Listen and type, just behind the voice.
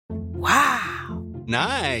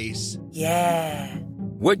Nice. Yeah.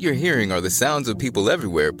 What you're hearing are the sounds of people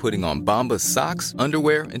everywhere putting on Bombas socks,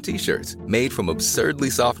 underwear, and T-shirts made from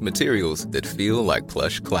absurdly soft materials that feel like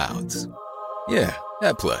plush clouds. Yeah,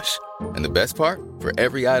 that plush. And the best part? For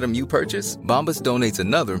every item you purchase, Bombas donates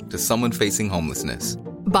another to someone facing homelessness.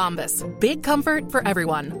 Bombas. Big comfort for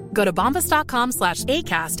everyone. Go to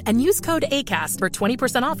bombas.com/ACAST and use code ACAST for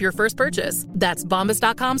 20% off your first purchase. That's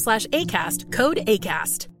bombas.com/ACAST. Code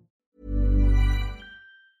ACAST.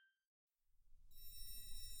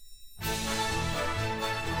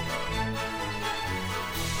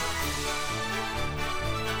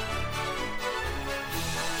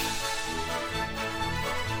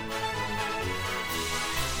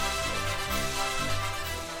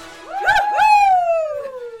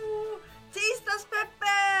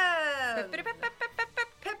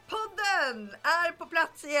 Peppodden är på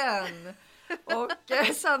plats igen. Och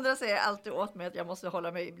Sandra säger alltid åt mig att jag måste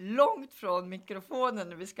hålla mig långt från mikrofonen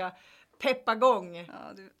när vi ska peppa igång.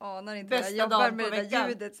 Ja, du anar inte jag jobbar med det där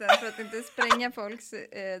ljudet sen för att inte spränga folks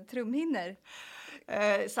trumhinnor.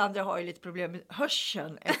 Sandra har ju lite problem med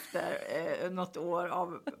hörseln efter något år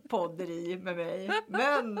av podderi med mig.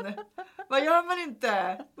 Men vad gör man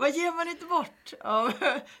inte? Vad ger man inte bort av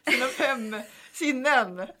sina 5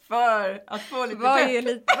 sinnen för att få lite vad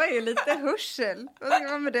är lite hörsel? Vad ska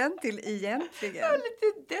man med den till egentligen? Ja,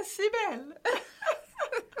 lite decibel.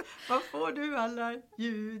 Vad får du alla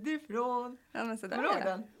ljud ifrån? Ja, men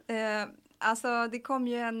sådär. Alltså det kom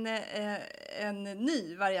ju en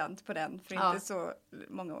ny variant på den för inte så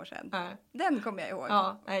många år sedan. Den kommer jag ihåg.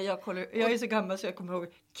 Ja, jag är så gammal så jag kommer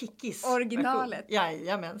ihåg Kikis. Originalet.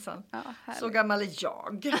 Jajamensan. Ja, så gammal är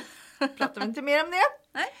jag. Pratar vi inte mer om det?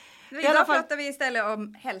 Nej. Idag pratar vi istället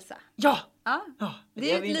om hälsa. Ja.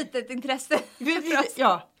 Det är ett litet intresse. Det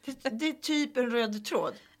är typ en röd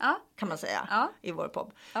tråd. Kan man säga i vår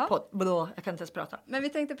podd. Jag kan inte ens prata. Men vi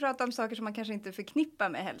tänkte prata om saker som man kanske inte förknippar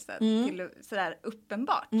med hälsa till sådär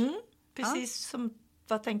uppenbart. Precis som,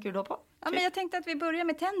 vad tänker du då på? Ja, men jag tänkte att vi börjar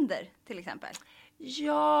med tänder till exempel.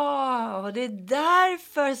 Ja, det är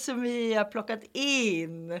därför som vi har plockat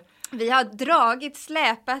in. Vi har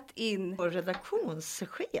släpat in vår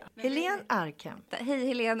redaktionschef, Helene Arkem. Hej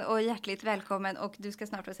Helene och hjärtligt välkommen, och du ska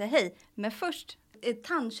snart få säga hej. Men först,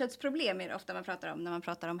 tandköttsproblem är det ofta man pratar om när man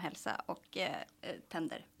pratar om hälsa och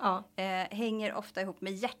tänder. Ja. Hänger ofta ihop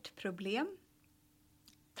med hjärtproblem.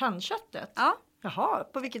 Tandköttet? Ja. Jaha,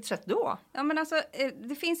 på vilket sätt då? Ja, men alltså,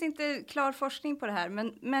 det finns inte klar forskning på det här,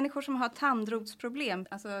 men människor som har tandrotsproblem,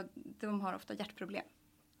 alltså de har ofta hjärtproblem.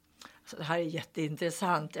 Alltså, det här är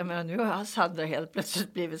jätteintressant. Jag menar, nu har Sandra helt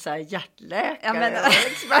plötsligt blivit så här hjärtläkare och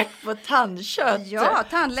expert på tandkött. Ja,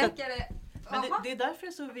 tandläkare. Men det är därför det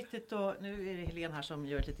är så viktigt, och nu är det Helene här som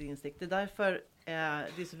gör ett litet instick. Det är därför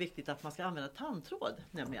det är så viktigt att man ska använda tandtråd,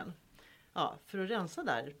 nämligen. Ja, för att rensa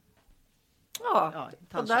där. Ja,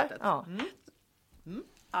 tandköttet. Ja,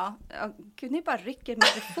 gud, ni bara rycker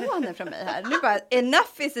mikrofonen från mig här. Nu bara,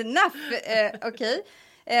 enough is enough. Okej.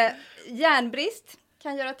 Järnbrist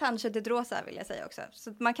kan göra tandköttet rosa, vill jag säga också.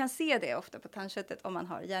 Så man kan se det ofta på tandköttet om man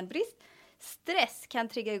har järnbrist. Stress kan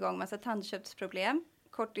trigga igång massa tandköttsproblem.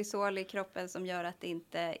 Kortisol i kroppen som gör att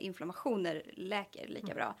inte inflammationer läker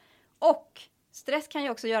lika bra. Och stress kan ju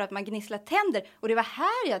också göra att man gnisslar tänder. Och det var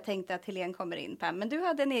här jag tänkte att Helene kommer in, Pam. Men du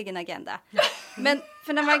hade en egen agenda. Men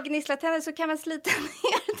för när man gnisslar tänder så kan man slita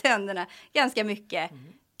ner tänderna ganska mycket.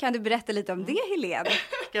 Kan du berätta lite om det, Helene?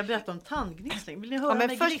 Ska jag berätta om tandgnissling? Vill ni höra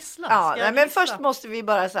mig gnissla? Men först måste vi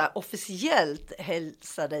bara så här officiellt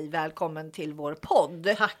hälsa dig välkommen till vår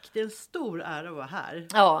podd. Tack, det är en stor ära att vara här.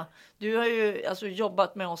 Ja, du har ju alltså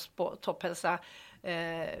jobbat med oss på Topphälsa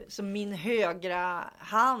som min högra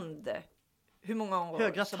hand. Hur många år?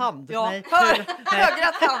 Högra tand. Ja, Nej.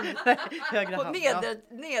 högra tand. Högra på hand,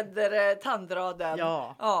 neder tandraden.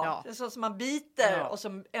 Ja. Det är så som man biter och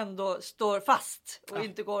som ändå står fast och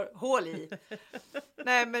inte går hål i.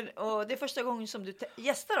 Nej, men och det är första gången som du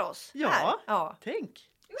gästar oss. Ja, här. Tänk.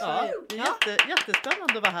 Ja, det är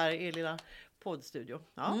jättespännande att vara här i lilla poddstudio.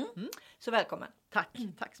 Ja. Så välkommen. Tack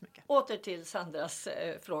så mycket. Åter till Sandras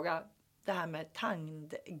fråga. Det här med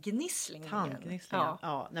tandgnissling.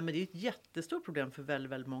 Ja, nej, men det är ett jättestort problem för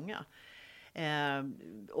väldigt, väldigt många.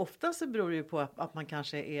 Ofta så beror det ju på att man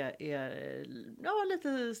kanske är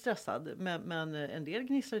lite stressad. Men en del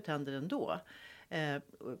gnisslar i tänder ändå.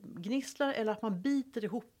 Gnisslar eller att man biter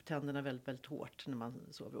ihop tänderna väldigt, väldigt hårt när man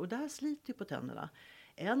sover. Och det här sliter ju på tänderna.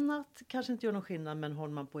 En att kanske inte gör någon skillnad, men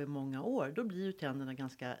håller man på i många år, då blir ju tänderna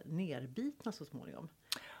ganska nerbitna så småningom.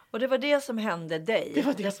 Och det var det som hände dig. Det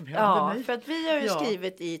var det som hände mig. För att vi har ju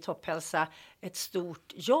skrivit i Topphälsa ett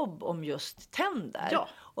stort jobb om just tänder. Ja.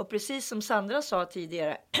 Och precis som Sandra sa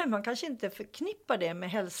tidigare, man kanske inte förknippar det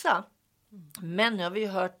med hälsa. Men nu har vi ju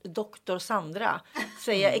hört doktor Sandra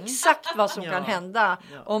säga exakt vad som kan hända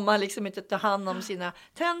om man liksom inte tar hand om sina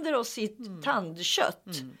tänder och sitt tandkött.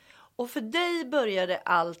 Och för dig började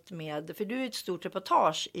allt med, för du är ett stort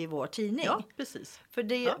reportage i vår tidning. Ja, precis.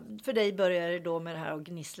 För dig började det då med det här att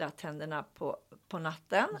gnissla tänderna på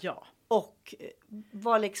natten. Ja. Och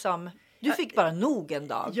var liksom, du fick bara nog en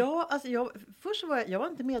dag. Ja, alltså först var jag var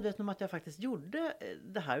inte medveten om att jag faktiskt gjorde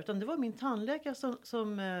det här. Utan det var min tandläkare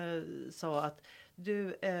som sa att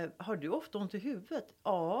har du ofta ont i huvudet?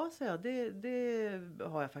 Ja, sa jag, det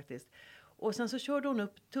har jag faktiskt. Och sen så körde hon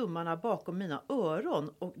upp tummarna bakom mina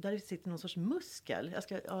öron. Och där sitter någon sorts muskel. Jag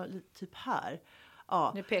ska, typ här.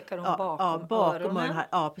 Ja. Nu pekar hon bakom öronen. här.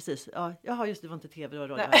 Ja, precis. Ja, jaha, just det, var inte tv och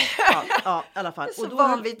radio. Ja, i alla fall. Så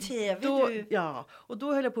van vid tv. Ja, och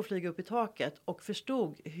då höll jag på att flyga upp i taket. Och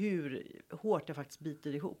förstod hur hårt jag faktiskt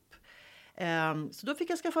biter ihop. Så då fick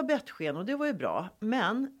jag skaffa bettsken och det var ju bra.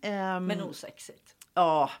 Men osexigt.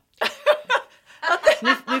 Ja.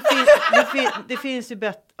 Det finns ju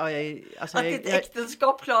bett. Ja, att ditt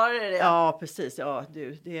äktenskap klarar det. Ja, precis. Ja,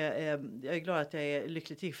 jag är glad att jag är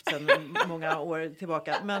lyckligt gift sedan många år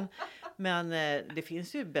tillbaka. Men det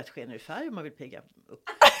finns ju bettskenor i färg om man vill pigga upp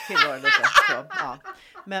tillvaron lite. Så, ja.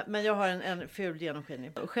 Men jag har en ful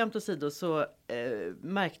genomskinlig. Skämt åsido så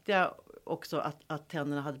märkte jag också att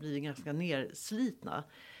tänderna hade blivit ganska nerslitna.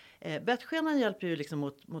 Bettskenan hjälper ju liksom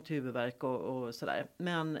mot huvudvärk och sådär.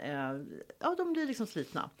 Men de blir liksom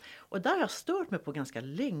slitna. Och där har jag stört mig på ganska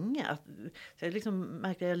länge. Så jag liksom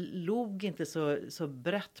märkte att jag log inte så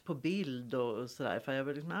brett på bild och sådär. För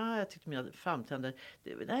jag tyckte mina framtänder,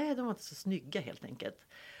 de var inte så snygga helt enkelt.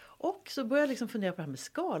 Och så började jag liksom fundera på det här med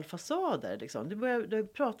skalfasader. Liksom. Det har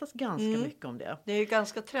pratats ganska mycket om det. Det är ju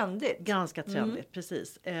ganska trendigt. Ganska trendigt,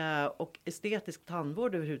 precis. Och estetisk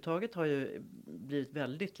tandvård överhuvudtaget har ju blivit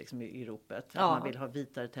väldigt liksom, i ropet. Att man vill ha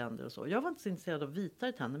vitare tänder och så. Jag var inte så intresserad av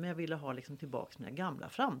vitare tänder, men jag ville ha liksom, tillbaka mina gamla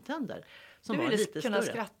framtänder. Som du var ville lite kunna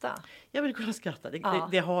större. Skratta. Jag ville kunna skratta.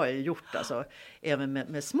 Det har jag ju gjort. Alltså, även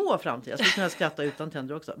med små framtänder. Jag skulle kunna skratta utan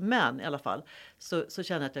tänder också. Men i alla fall så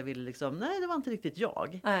kände jag att jag ville liksom, nej det var inte riktigt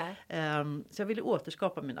jag. Så jag ville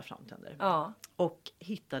återskapa mina framtänder. Ja. Och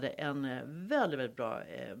hittade en väldigt, väldigt bra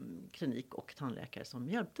klinik och tandläkare som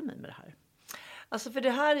hjälpte mig med det här. Alltså för det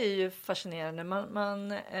här är ju fascinerande.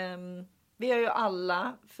 Vi har ju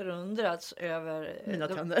alla förundrats över... Mina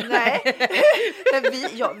tänder. Nej,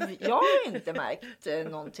 jag har inte märkt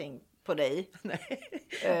någonting på dig. Nej.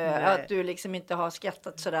 Att du liksom inte har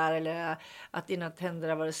skrattat sådär eller att dina tänder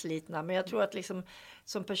har varit slitna. Men jag tror att liksom,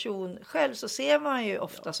 som person själv så ser man ju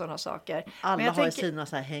ofta sådana saker. Alla har sina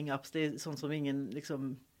så här hang-ups. Det är sånt som ingen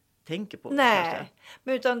liksom tänker på. Nej,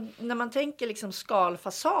 men utan när man tänker liksom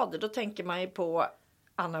skalfasader då tänker man ju på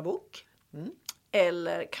Anna Book.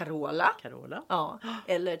 Eller Carola. Ja.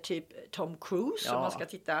 Eller typ Tom Cruise om man ska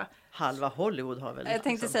titta. Halva Hollywood har väl. Jag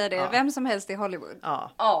tänkte säga det. Ja. Vem som helst i Hollywood.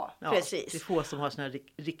 Ja, precis. Det är få som har såna här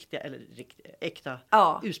äkta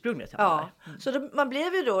ursprungliga. Ja. Så man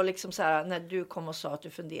blev ju då liksom så här när du kom och sa att du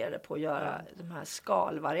funderade på att göra de här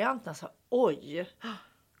skalvarianterna. Så oj,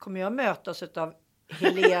 kommer jag mötas av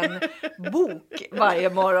Helene Bok varje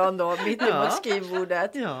morgon då mitt emot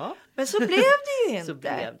skrivbordet. Ja. Men så blev det ju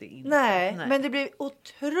inte. Nej, men det blev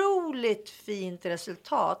otroligt fint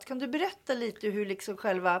resultat. Kan du berätta lite hur liksom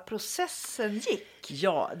själva processen gick?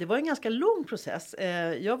 Ja, det var en ganska lång process.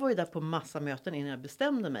 Jag var ju där på massa möten innan jag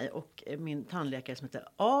bestämde mig och min tandläkare som heter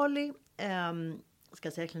Ali ska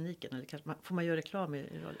jag säga kliniken eller kanske får man göra reklam i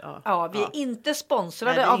vi är inte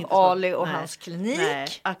sponsrade av Ali och hans klinik. Nej,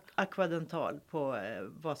 Aquadental på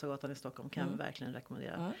Vasagatan i Stockholm kan jag verkligen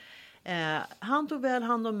rekommendera. Han tog väl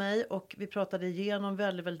hand om mig och vi pratade igenom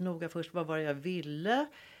väldigt, väldigt noga först vad var det jag ville.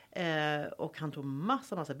 Och han tog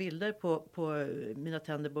massa bilder på mina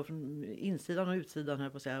tänder både från insidan och utsidan här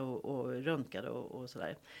på att säga, och röntgade och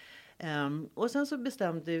sådär. Och sen så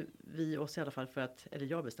bestämde vi oss i alla fall för att, eller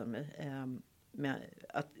jag bestämde mig med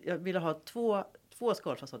att jag ville ha två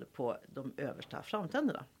skalfasader på de översta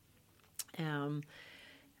framtänderna.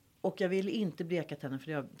 Och jag ville inte bleka tänderna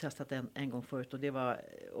för jag har testat en gång förut och det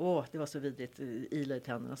var så vidrigt ila i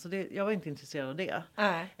tänderna. Så jag var inte intresserad av det.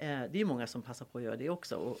 Det är ju många som passar på att göra det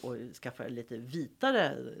också och skaffa lite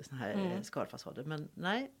vitare såna här skalfasader. Men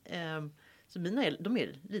nej, så mina de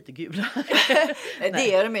är lite gula.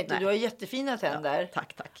 Det är de inte, du har jättefina tänder. Ja,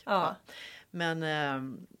 tack. Ja. Men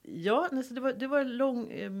så det var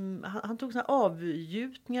lång, han tog såna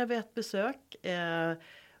avgjutningar vid ett besök.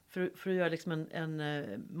 för att göra liksom en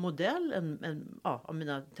modell av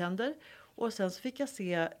mina tänder. Och sen så fick jag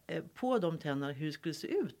se på de tänderna hur det skulle se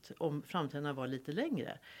ut om framtänderna var lite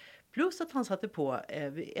längre. Plus att han satte på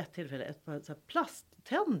vid ett tillfälle ett par så här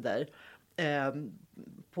plasttänder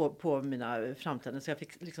på mina framtänder. Så jag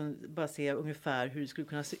fick liksom bara se ungefär hur det skulle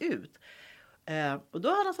kunna se ut. Och då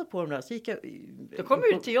hade han satt på dem där. Så gick jag, då kom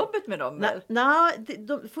du till jobbet med dem?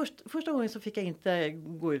 Första gången så fick jag inte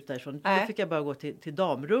gå ut därifrån. Då fick jag bara gå till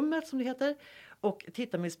damrummet som det heter. Och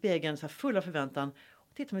titta mig i spegeln så här full av förväntan.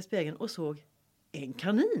 Tittade mig i spegeln och såg en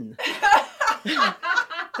kanin.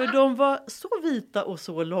 För de var så vita och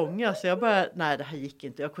så långa så jag bara, nej det här gick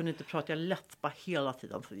inte. Jag kunde inte prata, jag lättade hela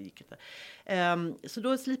tiden så det gick inte. Så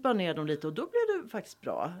då slipade jag ner dem lite och då blev det faktiskt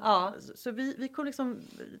bra. Ja. Så vi kom liksom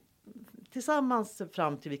tillsammans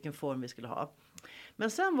fram till vilken form vi skulle ha.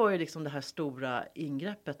 Men sen var ju liksom det här stora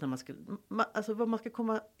ingreppet när man skulle, alltså vad man ska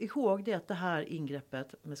komma ihåg det är att det här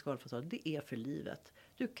ingreppet med skalfasad, det är för livet.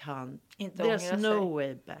 Du kan inte there's no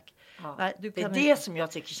way back. Ja. Nej, det är det som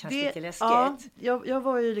jag tycker känns lite läskigt. Ja, jag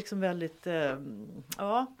var ju liksom väldigt,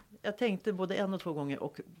 jag tänkte både 1 och 2 gånger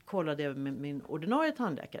och kollade med min ordinarie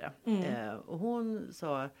tandläkare. Och hon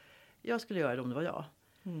sa, jag skulle göra det om det var jag.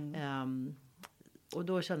 Och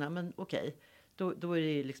då kände jag, men okej. Då är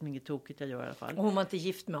det liksom inget tokigt jag gör i alla fall. Och hon var inte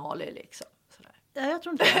gift med Ali liksom? Sådär. Ja, jag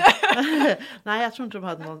tror inte det. Nej, jag tror inte de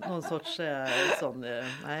hade någon sorts sån,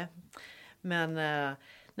 nej. Men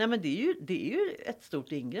det är ju ett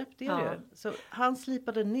stort ingrepp, det är det. Så han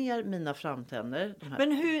slipade ner mina framtänder.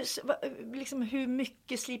 Men hur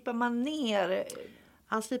mycket slipar man ner?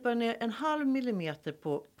 Han slipade ner 0,5 millimeter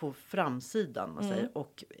på framsidan man säger,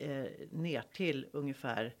 och ner till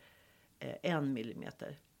ungefär 1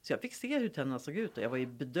 millimeter. Så jag fick se hur tänderna såg ut och jag var ju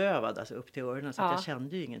bedövad alltså upp till öronen så att jag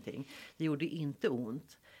kände ju ingenting. Det gjorde inte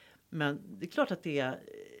ont. Men det är klart att det är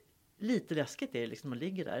lite läskigt det liksom man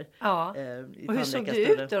ligger där. Ja. Och hur såg det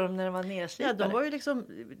ut då när de var nedslipade? Ja,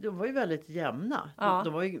 de var ju väldigt jämna. Ja.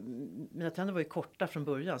 Mina tänder var ju korta från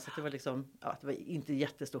början så att det var liksom, det var inte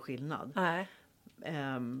jättestor skillnad. Nej.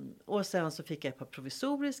 Och sen så fick jag ett par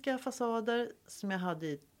provisoriska fasader som jag hade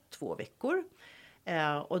i 2 veckor.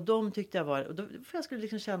 Och de tyckte jag var, och då, för jag skulle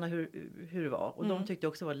liksom känna hur det var. Och de tyckte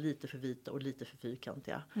också var lite för vita och lite för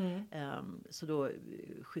fyrkantiga. Så då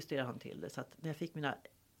justerade han till det. Så att när jag fick mina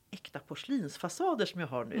äkta porslinsfasader som jag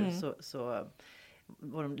har nu så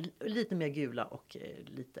var de lite mer gula och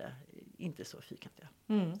lite inte så fyrkantiga.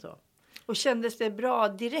 Så. Och kändes det bra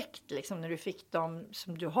direkt liksom när du fick dem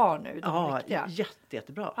som du har nu? Ja,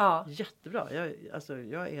 jättebra. Ja. Jättebra.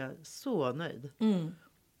 Jag är så nöjd.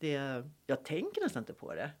 Jag tänker nästan inte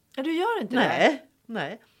på det. Ja, du gör inte det?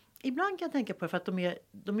 Nej. Ibland kan jag tänka på det för att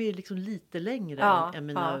de är liksom lite längre än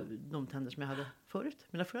de tänder som jag hade förut.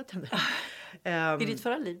 Mina förra tänder. I ditt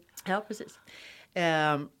förra liv? Ja, precis.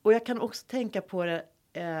 Och jag kan också tänka på det.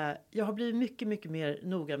 Jag har blivit mycket, mycket mer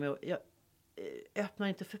noga med jag öppnar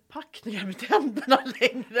inte förpackningar med tänderna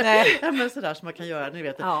längre. Nej. Men sådär som man kan göra. Ni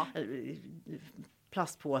vet,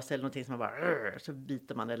 plastpåse eller någonting som man bara så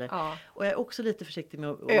biter man eller och jag är också lite försiktig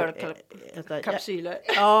med ölkapsyler.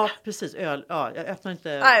 Ja, precis, öl. Ja, jag öppnar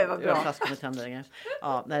inte ölflaskor med tänder längre.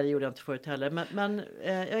 Ja, nej, det gjorde jag inte förut heller, men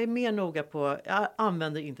jag är mer noga på, jag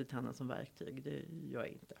använder inte tänderna som verktyg. Det gör jag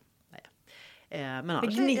inte. Nej. Men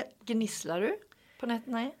annars, gnisslar du på nätet?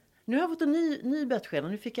 Nej. Nu har jag fått en ny bettskena.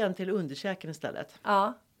 Nu fick jag en till underkäken istället.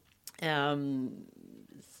 Ja.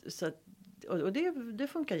 Så och det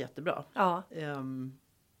funkar jättebra. Ja.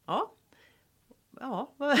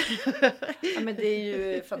 Ja, men det är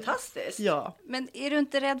ju fantastiskt. Ja. Men är du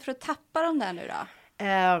inte rädd för att tappa dem där nu då?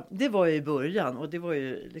 Det var ju i början och det var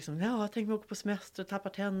ju liksom, jag tänkte mig åka på semester och tappa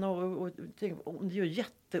tänderna och det gör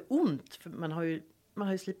jätteont för man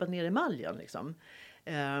har ju slipat ner emaljen liksom.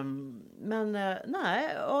 Men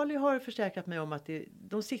nej, Ali har försäkrat mig om att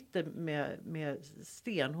de sitter med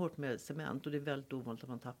stenhårt med cement och det är väldigt ovanligt att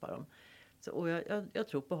man tappar dem. Så, och jag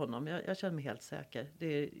tror på honom. Jag känner mig helt säker. Det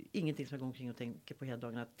är ingenting som jag går omkring och tänker på hela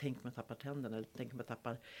dagen. Tänk om jag tappar tänderna eller tänk om jag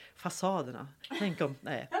tappar fasaderna. Tänk om,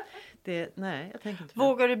 nej. Jag tänker inte.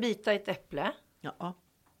 Vågar du bita ett äpple? Ja.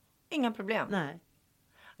 Inga problem? Nej.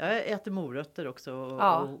 Jag äter morötter också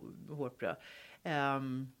och hårtbröd.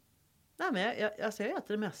 Nej, men jag äter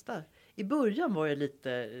det mesta. I början var jag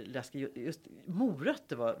lite läskig. Just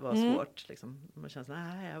morötter var svårt. Liksom. Man känner så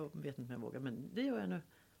nej, jag vet inte om jag vågar. Men det gör jag nu.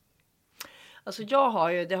 Alltså det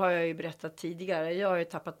har jag ju berättat tidigare. Jag har ju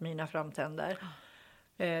tappat mina framtänder.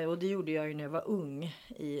 Och det gjorde jag ju när jag var ung.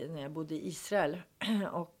 När jag bodde i Israel.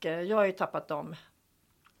 Och jag har ju tappat dem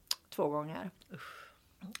 2 gånger.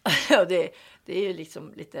 Och det är ju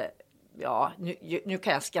liksom lite ja, nu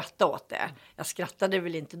kan jag skratta åt det. Jag skrattade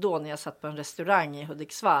väl inte då när jag satt på en restaurang i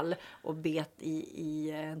Hudiksvall och bet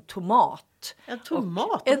i en tomat. En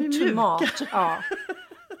tomat? En tomat, ja.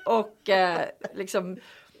 Och liksom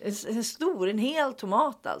en hel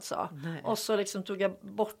tomat alltså. Nej. Och så liksom tog jag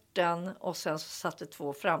bort den och sen så satte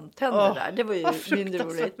 2 framtänder där. Det var ju mindre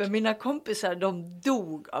roligt. Men mina kompisar, de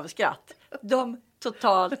dog av skratt. De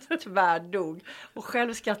totalt tvärdog. Och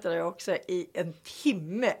själv skrattade jag också i en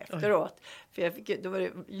timme efteråt. För då var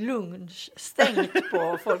det lunchstängt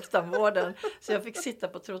på Folktandvården. Så jag fick sitta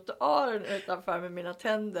på trottoaren utanför med mina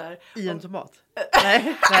tänder. I en tomat?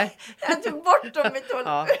 Nej. Jag tog bort dem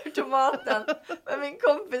ur tomaten. Men min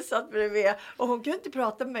kompis satt bredvid. Och hon kunde inte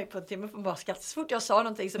prata med mig på en timme. För hon bara skrattade. Så fort jag sa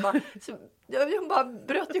någonting så hon bara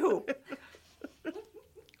bröt ihop.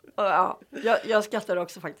 Och ja, jag skrattade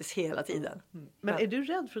också faktiskt hela tiden. Men är du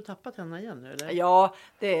rädd för att tappa tänderna igen nu, eller? Ja,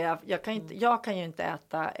 det är jag kan ju inte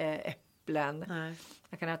äta äpplen. Nej.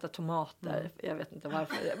 Jag kan äta tomater. Jag vet inte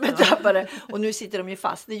varför jag tappade. Och nu sitter de ju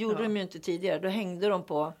fast. Det gjorde de ju inte tidigare. Då hängde de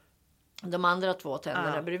på de andra 2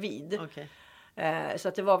 tänderna bredvid. Okay. Så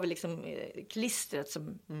att det var väl liksom klistret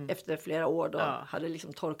som efter flera år då hade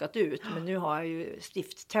liksom torkat ut. Men nu har jag ju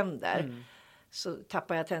stifttänder. Så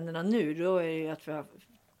tappar jag tänderna nu, då är det ju att jag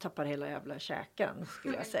tappar hela jävla käken,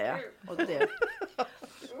 skulle jag säga. Och det,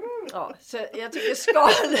 så jag tycker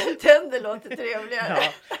skaltänder låter trevligare.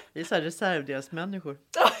 Ja, det är så här reservdelsmänniskor.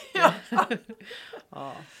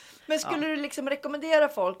 Ja. Men skulle du liksom rekommendera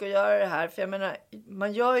folk att göra det här? För jag menar,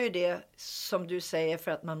 man gör ju det som du säger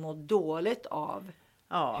för att man mår dåligt av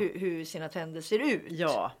hur sina tänder ser ut.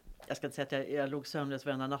 Ja. Jag ska inte säga att jag låg sömnlös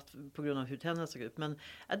varenda natt på grund av hur tänderna såg ut. Men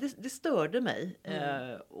det störde mig.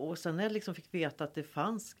 Och sen när jag liksom fick veta att det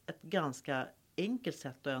fanns ett ganska enkelt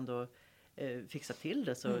sätt att ändå fixa till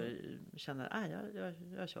det. Så kände jag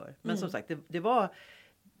jag kör. Men som sagt, det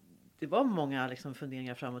var många liksom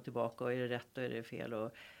funderingar fram och tillbaka. Och är det rätt och är det fel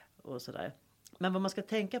och sådär. Men vad man ska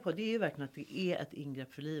tänka på, det är ju verkligen att det är ett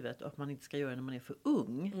ingrepp för livet. Och att man inte ska göra det när man är för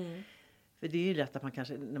ung. För det är ju lätt att man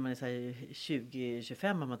kanske, när man är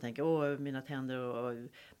 20-25, man tänker, mina tänder.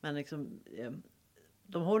 Men liksom,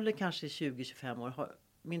 de håller kanske 20-25 år.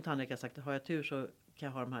 Min tandläkare har sagt att har jag tur så kan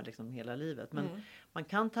jag ha de här liksom hela livet. Men man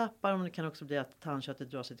kan tappa dem, det kan också bli att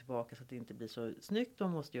tandköttet drar sig tillbaka så att det inte blir så snyggt och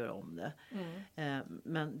man måste göra om det.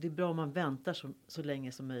 Men det är bra om man väntar så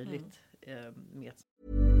länge som möjligt med.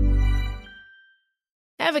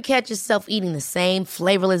 Ever catch yourself eating the same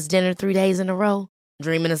flavorless dinner 3 days in a row?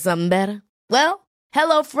 Dreaming of something better? Well,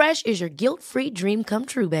 HelloFresh is your guilt-free dream come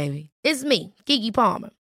true, baby. It's me, Keke Palmer.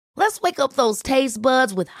 Let's wake up those taste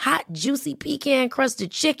buds with hot, juicy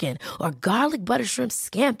pecan-crusted chicken or garlic butter shrimp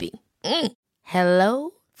scampi.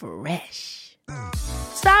 Hello Fresh.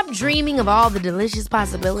 Stop dreaming of all the delicious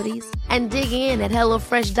possibilities and dig in at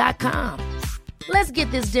HelloFresh.com. Let's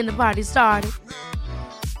get this dinner party started.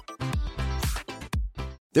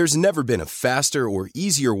 There's never been a faster or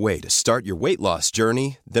easier way to start your weight loss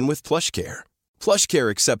journey than with PlushCare. PlushCare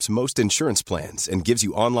accepts most insurance plans and gives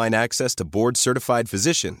you online access to board-certified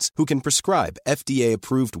physicians who can prescribe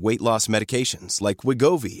FDA-approved weight loss medications like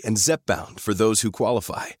Wegovy and Zepbound for those who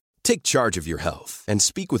qualify. Take charge of your health and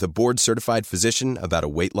speak with a board-certified physician about a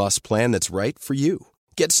weight loss plan that's right for you.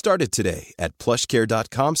 Get started today at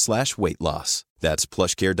plushcare.com/weightloss. That's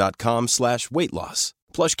plushcare.com/weightloss.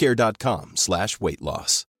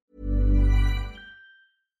 plushcare.com/weightloss.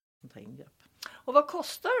 Och vad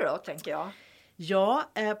kostar det då, tänker jag?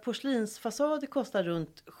 Ja, porslinsfasader kostar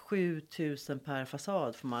runt 7 000 per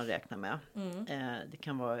fasad får man räkna med. Det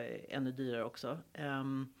kan vara ännu dyrare också.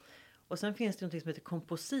 Och sen finns det något som heter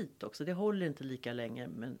komposit också. Det håller inte lika länge,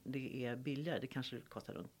 men det är billigare. Det kanske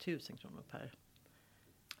kostar runt 1000 kronor per.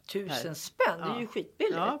 1000 spänn, det är ju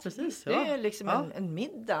skitbilligt. Ja, precis. Det är liksom en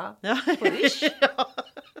middag på Rish.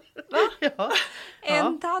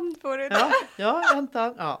 En tand får du. Ja, en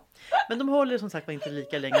tand. Ja. Men de håller som sagt inte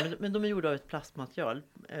lika länge. Men de är gjorda av ett plastmaterial.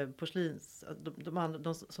 Porslins,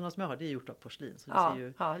 sådana som jag har, det är gjort av porslin. Så det ser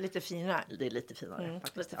ju, lite finare. Det är lite finare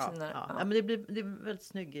faktiskt. Lite finare. Ja. Men det är väldigt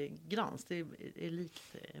snygg glans. Det är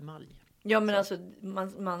likt emalj. Ja, men alltså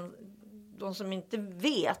de som inte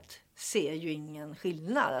vet ser ju ingen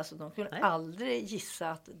skillnad. Alltså de skulle aldrig gissa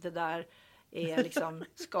att det där är liksom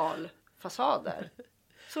skalfasader.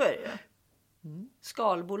 Så är det ju.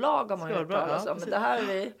 Skalbolag har man ju hört talas om. Men det här är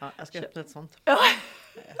vi... Ja, jag ska öppna ett sånt.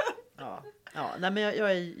 Nej, men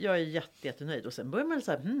jag är jättenöjd. Och sen börjar man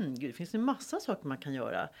så här, det finns ju massa saker man kan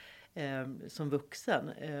göra som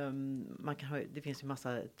vuxen. Det finns ju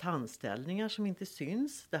massa tandställningar som inte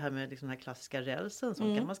syns. Det här med liksom den här klassiska rälsen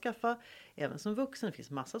som kan man skaffa även som vuxen. Det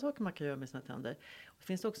finns massa saker man kan göra med sina tänder. Och det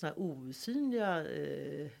finns också såna här osynliga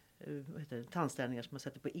tandställningar som man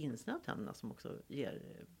sätter på insidan av tänderna som också ger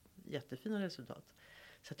jättefina resultat.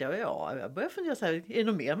 Så att jag börjar fundera så här, är det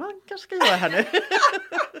något mer man kanske ska göra här nu?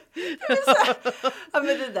 Ja,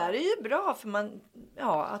 men det där är ju bra för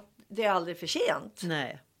att det är aldrig för sent.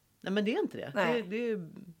 Nej, men det är inte det. Nej.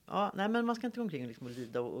 Nej, men man ska inte gå omkring liksom och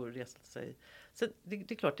lida och resa sig. Så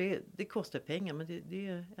det är klart, det kostar pengar, men det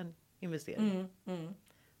är en investering.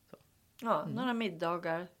 Några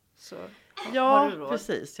middagar så har Ja, du råd.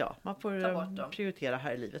 precis. Ja. Man Ta bort får dem. prioritera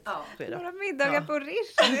här i livet. Ja. Så är det. Några middagar på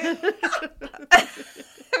Rish.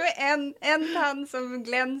 Med en tand som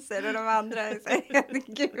glänser och de andra är så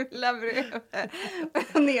här gula bredvid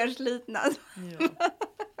och nerslitna. Ja.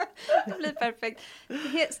 Det blir perfekt.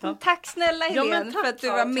 Tack snälla Helene för att du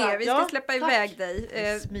var med. Vi ska släppa iväg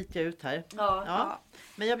dig. Smiter jag ut här. Ja.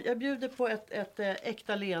 Men jag bjuder på ett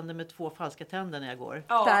äkta leende med 2 falska tänder när jag går.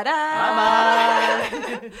 Tada!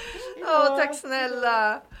 Tack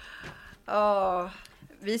snälla.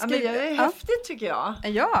 Vi ska Men det är häftigt tycker jag.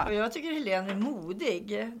 Ja. Och jag tycker Helene är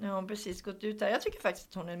modig. Nu har hon precis gått ut där. Jag tycker faktiskt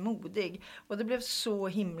att hon är modig. Och det blev så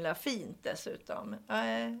himla fint dessutom.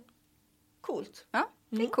 Coolt. Ja,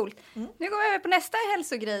 det är coolt. Nu går vi över på nästa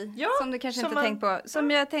hälsogrej. Ja, som du kanske som inte man- tänkt på.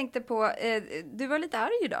 Som jag tänkte på. Du var lite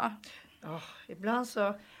arg idag. Ibland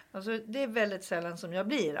så... Alltså, det är väldigt sällan som jag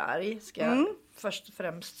blir arg. Ska jag först och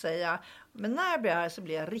främst säga. Men när jag blir arg så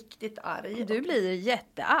blir jag riktigt arg. Du blir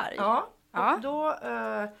jättearg. Ja, och Ja. då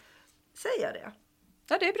säger jag det.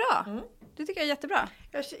 Ja, det är bra. Det tycker jag är jättebra.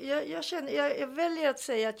 Jag väljer att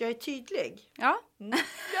säga att jag är tydlig. Ja.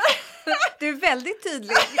 Du är väldigt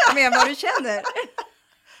tydlig med vad du känner.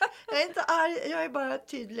 Jag är inte arg, jag är bara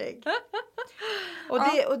tydlig.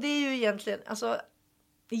 Och det är ju egentligen, alltså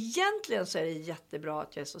egentligen så är det jättebra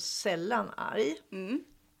att jag är så sällan arg.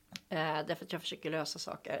 Därför att jag försöker lösa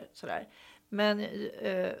saker sådär. Men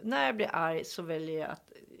när jag blir arg så väljer jag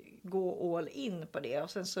att gå all in på det. Och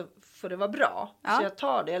sen så får det vara bra. Ja. Så jag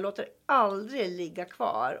tar det, jag låter aldrig ligga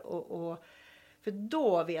kvar. För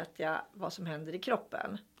då vet jag vad som händer i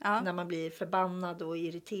kroppen. Ja. När man blir förbannad och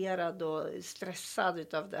irriterad och stressad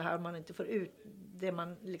utav det här. Man inte får ut det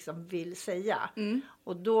man liksom vill säga.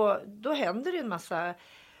 Och då händer det en massa...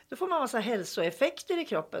 Då får man massa hälsoeffekter i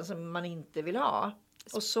kroppen som man inte vill ha.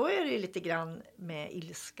 Och så är det ju lite grann med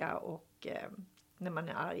ilska och när man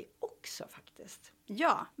är arg också faktiskt.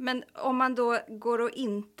 Ja, men om man då går och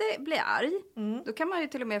inte blir arg. Då kan man ju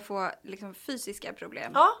till och med få liksom, fysiska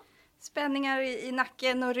problem. Ja. Spänningar i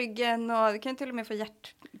nacken och ryggen och du kan till och med få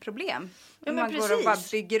hjärtproblem. Ja, Om men man går och bara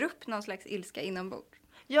precis. bygger upp någon slags ilska inombords.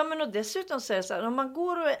 Ja, men och dessutom så är det så här, om man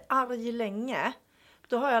går och är arg länge,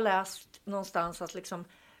 då har jag läst någonstans att liksom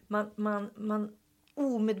man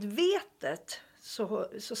omedvetet så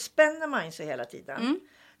spänner man sig hela tiden.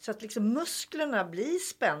 Så att liksom musklerna blir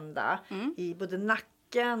spända i både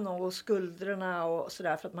nacken och skuldrorna och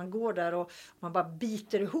sådär, för att man går där och man bara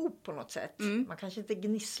biter ihop på något sätt. Man kanske inte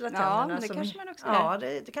gnisslar tänderna. men det kanske man också Ja,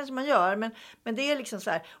 det kanske man gör. Men det är liksom så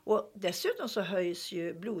här. Och dessutom så höjs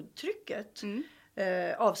ju blodtrycket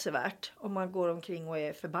avsevärt om man går omkring och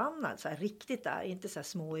är förbannad. Så här, riktigt arg, inte så här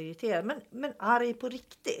småirriterad, men arg på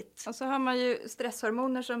riktigt. Och så har man ju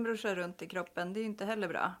stresshormoner som brusar runt i kroppen. Det är ju inte heller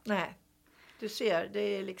bra. Nej, du ser, det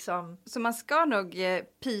är liksom... Så man ska nog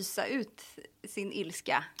pysa ut sin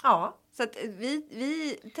ilska. Ja. Så att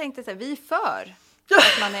vi tänkte så här, vi är för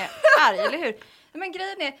att man är arg, eller hur? Men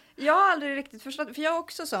grejen är, jag har aldrig riktigt förstått, för jag är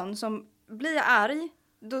också sån som blir jag arg,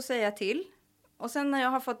 då säger jag till. Och sen när jag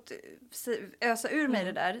har fått ösa ur mig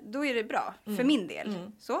det där, då är det bra för min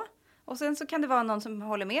del. Så. Och sen så kan det vara någon som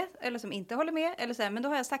håller med eller som inte håller med. Eller så här, men då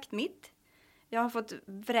har jag sagt mitt. Jag har fått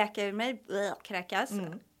vräka ur mig, kräkas.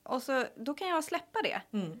 Och så, då kan jag släppa det.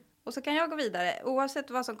 Och så kan jag gå vidare. Oavsett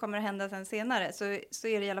vad som kommer att hända sen senare så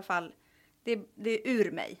är det i alla fall, det är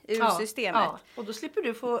ur mig, ur systemet. Ja. Och då slipper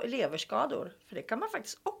du få leverskador. För det kan man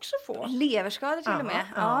faktiskt också få. Leverskador till och med.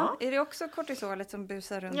 Ja. Är det också kortisolet som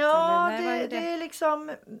busar runt? Ja, eller? Nej, vad det är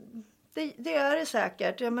liksom... Det är det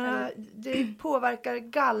säkert. Jag menar, det påverkar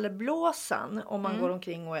gallblåsan om man går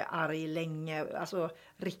omkring och är arg länge. Alltså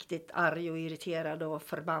riktigt arg och irriterad och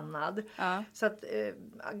förbannad. Ja. Så att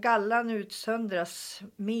gallan utsöndras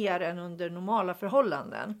mer än under normala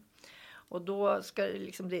förhållanden. Och då ska det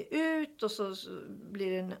liksom det ut och så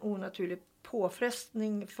blir det en onaturlig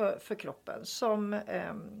påfrestning för kroppen som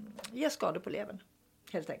ger skador på levern.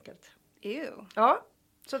 Helt enkelt. Ew. Ja.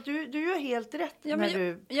 Så att du gör helt rätt Ja, när men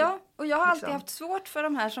du... och jag har alltid liksom- haft svårt för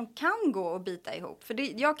de här som kan gå och bita ihop.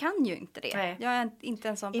 För jag kan ju inte det. Nej. Jag är inte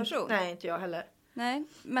en sån person. Nej, inte jag heller. Nej,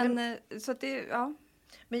 men så att det, ja.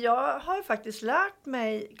 Men jag har faktiskt lärt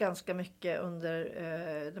mig ganska mycket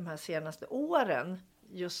under de här senaste åren.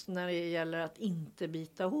 just när det gäller att inte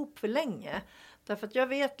bita ihop för länge. Därför att jag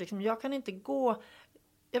vet liksom, jag kan inte gå...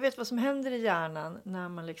 Jag vet vad som händer i hjärnan när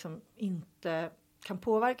man liksom inte kan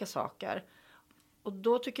påverka saker. Och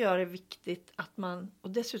då tycker jag det är viktigt att man, och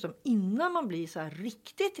dessutom innan man blir så här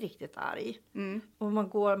riktigt arg. Och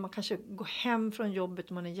man kanske går hem från jobbet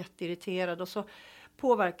och man är jätteirriterad och så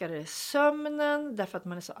påverkar det sömnen därför att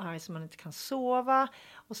man är så arg så man inte kan sova.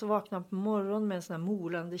 Och så vaknar man på morgonen med en sån här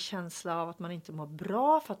molande känsla av att man inte mår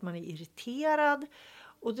bra för att man är irriterad.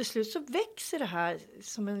 Och till slut så växer det här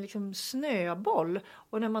som en liksom snöboll.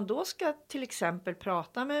 Och när man då ska till exempel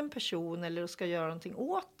prata med en person eller ska göra någonting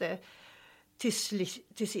åt det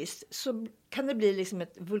till sist så kan det bli liksom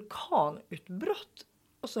ett vulkanutbrott.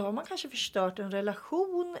 Och så har man kanske förstört en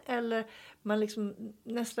relation eller man liksom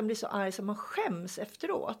nästan blir så arg så man skäms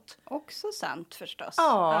efteråt. Också sant förstås.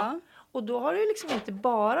 Ja. Och då har det liksom inte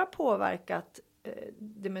bara påverkat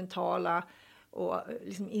det mentala och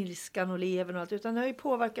liksom ilskan och levern och allt, utan det har ju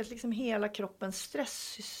påverkat liksom hela kroppens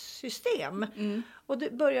stresssystem. Och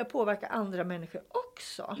det börjar påverka andra människor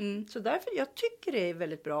också. Så därför jag tycker det är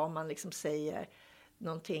väldigt bra om man liksom säger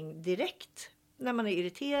någonting direkt när man är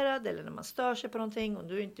irriterad eller när man stör sig på någonting. Och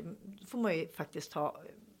då får man ju faktiskt ta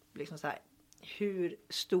liksom så här, hur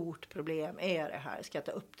stort problem är det här? Ska jag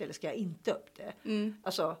ta upp det eller ska jag inte upp det?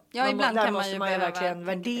 Alltså, ibland där kan måste man ju verkligen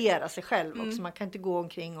värdera sig själv också. Man kan inte gå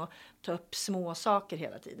omkring och ta upp små saker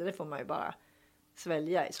hela tiden. Det får man ju bara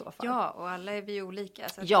svälja i så fall. Ja, och alla är vi olika.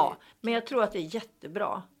 Så ja, men jag tror att det är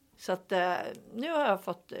jättebra. Så att nu har jag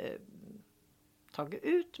fått tagit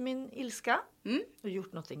ut min ilska och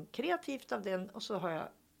gjort någonting kreativt av den. Och så har jag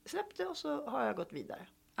släppt det och så har jag gått vidare.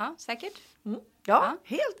 Ja, säkert. Ja,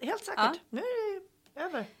 helt säkert. Ja. Nu är det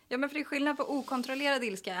över. Ja, men för det är skillnad på okontrollerad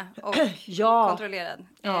ilska och kontrollerad.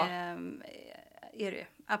 Ja. Är det ju.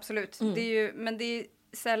 Absolut. Det är ju, men det är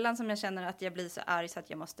sällan som jag känner att jag blir så arg så att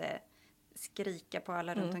jag måste skrika på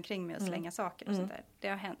alla runt omkring mig och slänga saker och sånt där. Det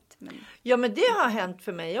har hänt. Men... Ja, men det har hänt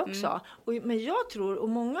för mig också. Men jag tror, och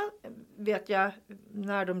många vet jag,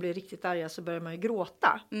 när de blir riktigt arga så börjar man ju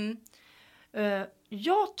gråta.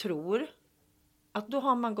 Jag tror att då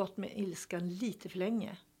har man gått med ilskan lite för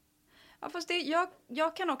länge. Ja, fast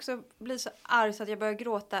jag kan också bli så arg så att jag börjar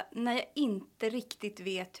gråta när jag inte riktigt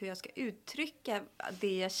vet hur jag ska uttrycka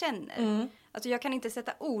det jag känner. Alltså jag kan inte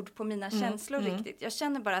sätta ord på mina känslor riktigt. Jag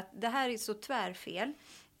känner bara att det här är så tvärfel.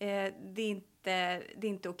 Det är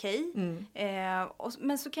inte okej.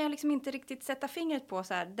 Men så kan jag liksom inte riktigt sätta fingret på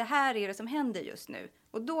så här, det här är det som händer just nu.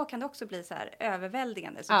 Och då kan det också bli så här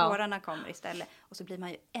överväldigande. Så tårarna kommer istället. Och så blir man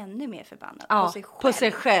ju ännu mer förbannad på sig själv. På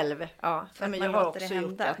sig själv. Ja, men jag har också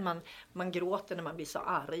gjort det. Att man gråter när man blir så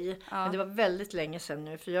arg. Ja. Men det var väldigt länge sedan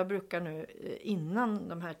nu. För jag brukar nu innan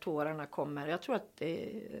de här tårarna kommer. Jag tror att det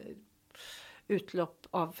är utlopp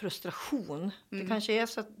av frustration. Det kanske är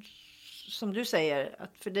så att, som du säger,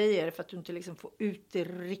 att för dig är det för att du inte liksom får ut det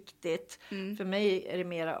riktigt. För mig är det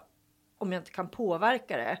mera om jag inte kan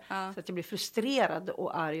påverka det. Så att jag blir frustrerad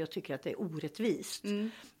och arg och tycker att det är orättvist.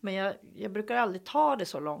 Men jag brukar aldrig ta det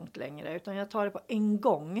så långt längre. Utan jag tar det på en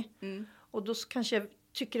gång. Och då kanske jag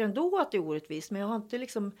tycker ändå att det är orättvist. Men jag har inte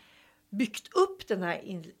liksom byggt upp den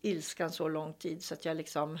här ilskan så lång tid. Så att jag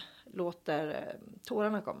liksom låter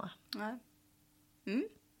tårarna komma.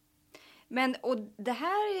 Men, och det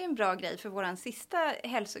här är en bra grej för våran sista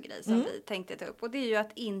hälsogrej som vi tänkte ta upp. Och det är ju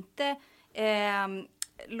att inte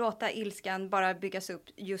låta ilskan bara byggas upp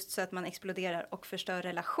just så att man exploderar och förstör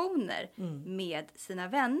relationer med sina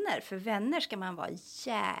vänner. För vänner ska man vara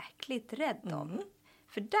jäkligt rädd om.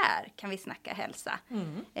 För där kan vi snacka hälsa.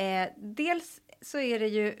 Dels så är det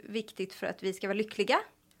ju viktigt för att vi ska vara lyckliga.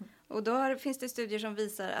 Och då finns det studier som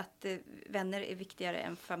visar att vänner är viktigare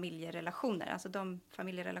än familjerelationer. Alltså de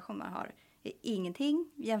familjerelationer man har är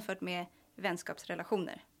ingenting jämfört med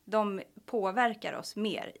vänskapsrelationer. De påverkar oss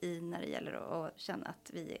mer när det gäller att känna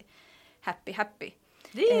att vi är happy.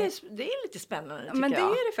 Det är lite spännande tycker men jag.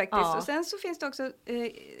 Men det är det faktiskt. Ja. Och sen så finns det också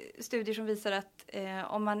studier som visar att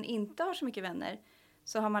om man inte har så mycket vänner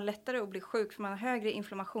så har man lättare att bli sjuk för man har högre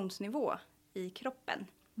inflammationsnivå i kroppen.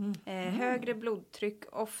 Högre blodtryck.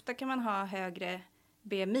 Ofta kan man ha högre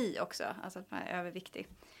BMI också. Alltså att man är överviktig.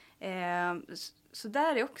 Så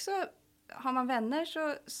där är också... Har man vänner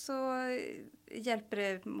så hjälper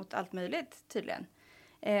det mot allt möjligt tydligen.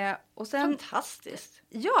 Och sen, fantastiskt.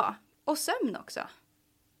 Ja, och sömn också.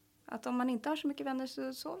 Att om man inte har så mycket vänner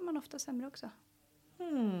så sover man ofta sämre också.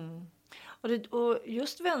 Och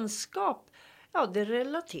just vänskap... Ja, det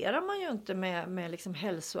relaterar man ju inte med liksom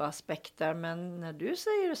hälsoaspekter. Men när du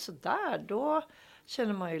säger det sådär, då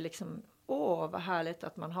känner man ju liksom, vad härligt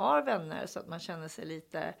att man har vänner. Så att man känner sig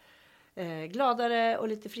lite gladare och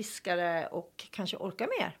lite friskare och kanske orkar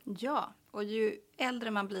mer. Ja, och ju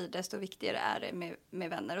äldre man blir desto viktigare är det med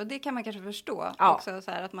vänner. Och det kan man kanske förstå Ja. också,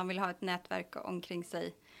 så här, att man vill ha ett nätverk omkring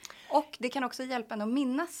sig. Och det kan också hjälpa en att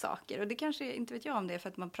minnas saker. Och det kanske, inte vet jag om det är för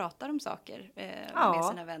att man pratar om saker med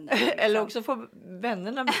sina vänner. Liksom. Eller också får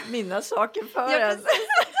vännerna minnas saker för Ja, en. precis.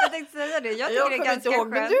 Jag tänkte säga det. Jag tycker det är kommer ganska inte ihåg,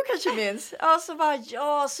 men skönt. du kanske minns. Ja, så bara,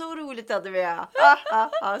 ja, så roligt hade vi.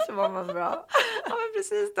 Så var man bra. Ja, men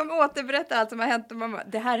precis. De återberättar allt som har hänt. Och mamma,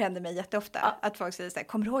 det här händer mig jätteofta. Att folk säger så här,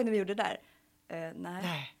 kommer du ihåg när vi gjorde det där?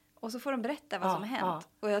 Nej. Och så får de berätta vad som har hänt.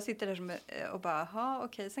 Och jag sitter där och bara, ja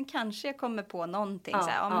okej. Sen kanske jag kommer på någonting. Så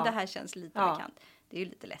här, men det här känns lite bekant. Det är ju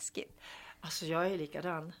lite läskigt. Alltså jag är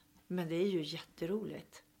likadan. Men det är ju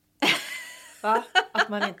jätteroligt. Va? Att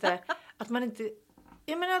man inte...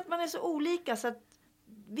 Jag menar att man är så olika. Så att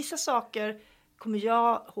vissa saker kommer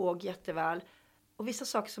jag ihåg jätteväl. Och vissa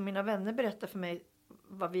saker som mina vänner berättar för mig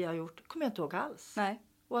vad vi har gjort kommer jag inte ihåg alls. Nej.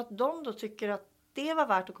 Och att de då tycker att det var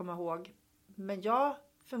värt att komma ihåg. Men jag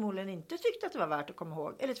förmodligen inte tyckte att det var värt att komma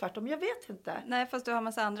ihåg. Eller tvärtom, jag vet inte. Nej, fast du har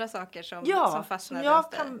massa andra saker som fastnar. Som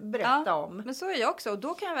jag kan berätta om. Men så är jag också. Och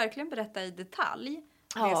då kan jag verkligen berätta i detalj.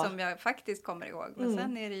 Det som jag faktiskt kommer ihåg. Men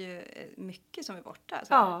sen är det ju mycket som är borta.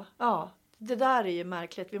 Så. Ja. Det där är ju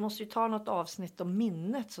märkligt. Vi måste ju ta något avsnitt om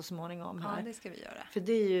minnet så småningom här. Ja, det ska vi göra. För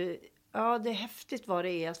det är ju... Ja, det är häftigt vad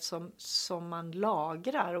det är som man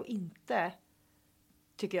lagrar och inte,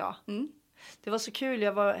 tycker jag. Mm. Det var så kul,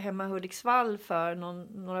 jag var hemma i Hudiksvall för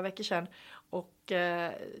några veckor sedan. Och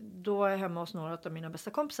då är jag hemma hos några av mina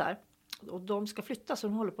bästa kompisar. Och de ska flytta, så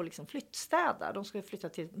de håller på att liksom flyttstäda. De ska flytta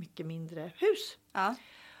till ett mycket mindre hus. Ja.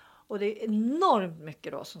 Och det är enormt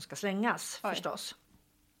mycket då som ska slängas förstås.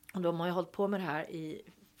 Och de har ju hållit på med det här i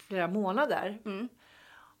flera månader. Mm.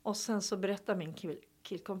 Och sen så berättar min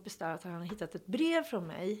killkompis där att han har hittat ett brev från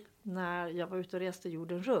mig när jag var ute och reste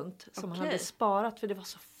jorden runt. Som han hade sparat, för det var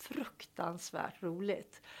så fruktansvärt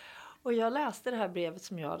roligt. Och jag läste det här brevet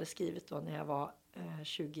som jag hade skrivit då när jag var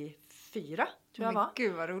 24, tror jag var.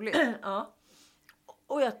 Gud vad roligt. Ja.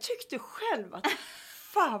 Och jag tyckte själv att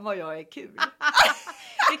fan vad jag är kul.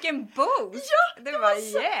 Vilken boost! Ja, det var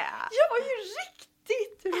Jag var ju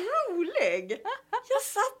riktigt rolig. Jag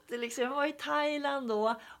satt liksom, jag var i Thailand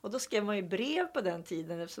då. Och då skrev man ju brev på den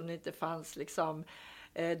tiden eftersom det inte fanns liksom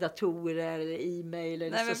datorer eller e-mail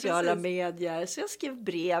eller sociala medier. Så jag skrev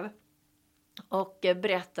brev och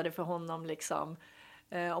berättade för honom liksom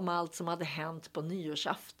om allt som hade hänt på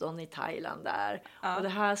nyårsafton i Thailand där. Ja. Och det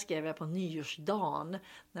här skrev jag på nyårsdagen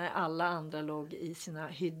när alla andra låg i sina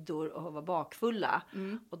hyddor och var bakfulla.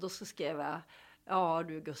 Mm. Och då så skrev jag, ja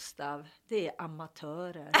du Gustav, det är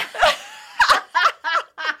amatörer.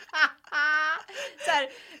 Så här,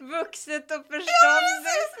 vuxet och förståndigt. Ja,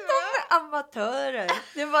 de är amatörer.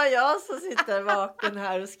 Det var jag som sitter vaken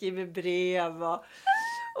här och skriver brev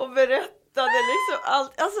och berättade liksom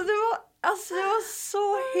allt. Alltså det var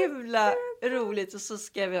så himla roligt. Och så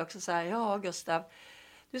skrev jag också så här, ja Gustav,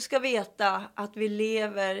 du ska veta att vi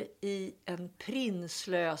lever i en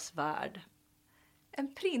prinslös värld.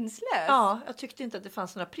 En prinslös? Ja, jag tyckte inte att det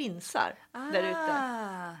fanns några prinsar där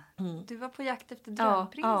ute. Mm. Du var på jakt efter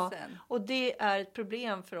drömprinsen. Ja. Och det är ett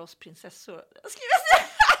problem för oss prinsessor.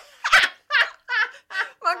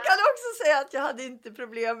 Man kan också säga att jag hade inte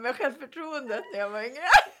problem med självförtroendet när jag var yngre.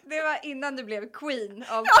 Det var innan du blev queen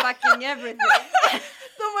of fucking everything.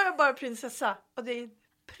 Då var jag bara prinsessa. Och det är en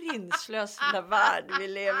prinslös värld vi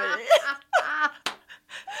lever i.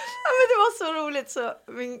 Ja, men det var så roligt. Så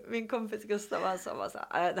min kompis Gustav var så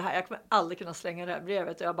här, det här, jag kommer aldrig kunna slänga det här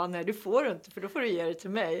brevet. Och jag bara, nej du får inte, för då får du ge det till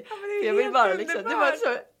mig. Ja, för jag vill bara liksom, det var ett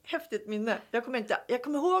så häftigt minne. Jag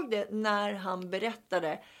kommer ihåg det när han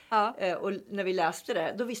berättade. Ja. Och när vi läste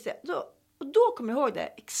det, då visste jag. Då kommer jag ihåg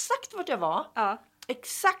det. Exakt vart jag var. Ja.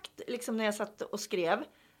 Exakt liksom när jag satt och skrev.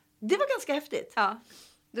 Det var ganska häftigt. Ja.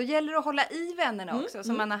 Då gäller det att hålla i vännerna också,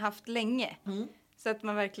 som man har haft länge. Mm. Så att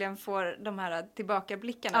man verkligen får de här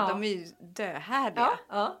tillbakablickarna. Ja. De är ju döhärdiga. Ja.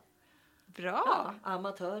 Ja. Bra. Ja.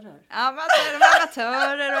 Amatörer.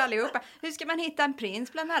 Amatörer och allihopa. Hur ska man hitta en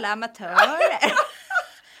prins bland alla amatörer?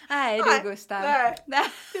 Nej du Gustav. Nej.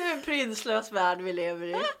 Det är en prinslös värld vi lever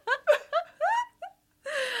i.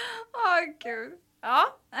 Åh gud.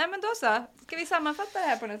 Ja, nej men då så. Ska vi sammanfatta det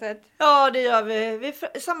här på något sätt? Ja, det gör vi.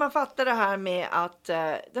 Vi sammanfattar det här med att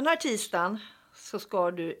den här tisdagen så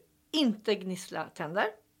ska du inte gnissla tänder.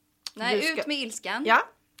 Nej, ut med ilskan. Ja,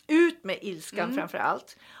 ut med ilskan framför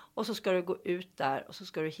allt. Och så ska du gå ut där och så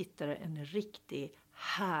ska du hitta en riktigt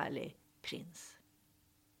härlig prins.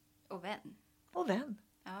 Och vän. Och vän.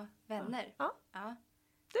 Ja, vänner. Ja.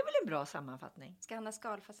 Det är väl en bra sammanfattning. Ska han ha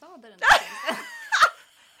skalfasader?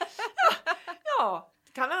 Ja,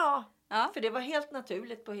 kan han ha. Ja. För det var helt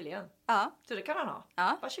naturligt på Helene. Ja. Så det kan han ha.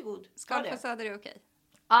 Ja. Varsågod. Skål på Söder är okej.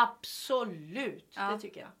 Absolut, Ja. det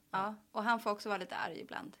tycker jag. Ja. Och han får också vara lite arg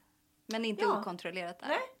ibland. Men inte Ja. okontrollerat arg.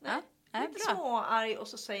 Nej. Nej, Lite bra. småarg och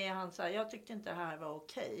så säger han så här, jag tyckte inte det här var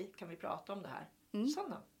okej. Kan vi prata om det här?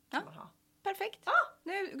 Sådana kan man ha. Perfekt.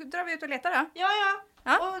 Nu drar vi ut och letar då. Ja.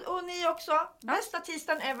 Ja. Och ni också. Bästa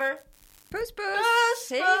tisdagen ever. Puss, puss. Puss,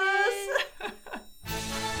 Hej, puss.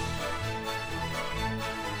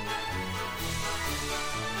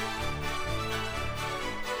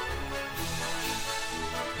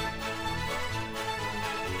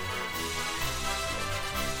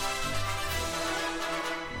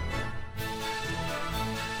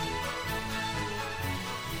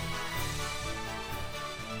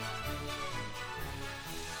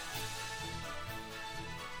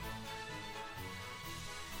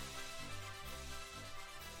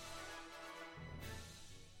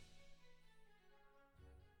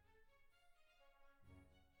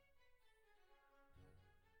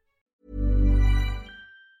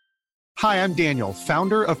 Hi, I'm Daniel,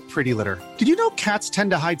 founder of Pretty Litter. Did you know cats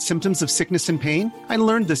tend to hide symptoms of sickness and pain? I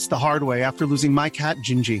learned this the hard way after losing my cat,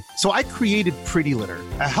 Gingy. So I created Pretty Litter,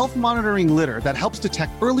 a health monitoring litter that helps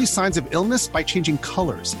detect early signs of illness by changing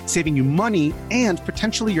colors, saving you money and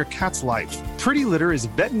potentially your cat's life. Pretty Litter is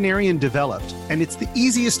veterinarian developed, and it's the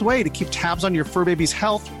easiest way to keep tabs on your fur baby's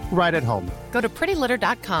health right at home. Go to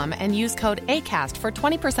prettylitter.com and use code ACAST for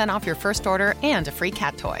 20% off your first order and a free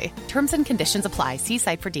cat toy. Terms and conditions apply. See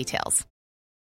site for details.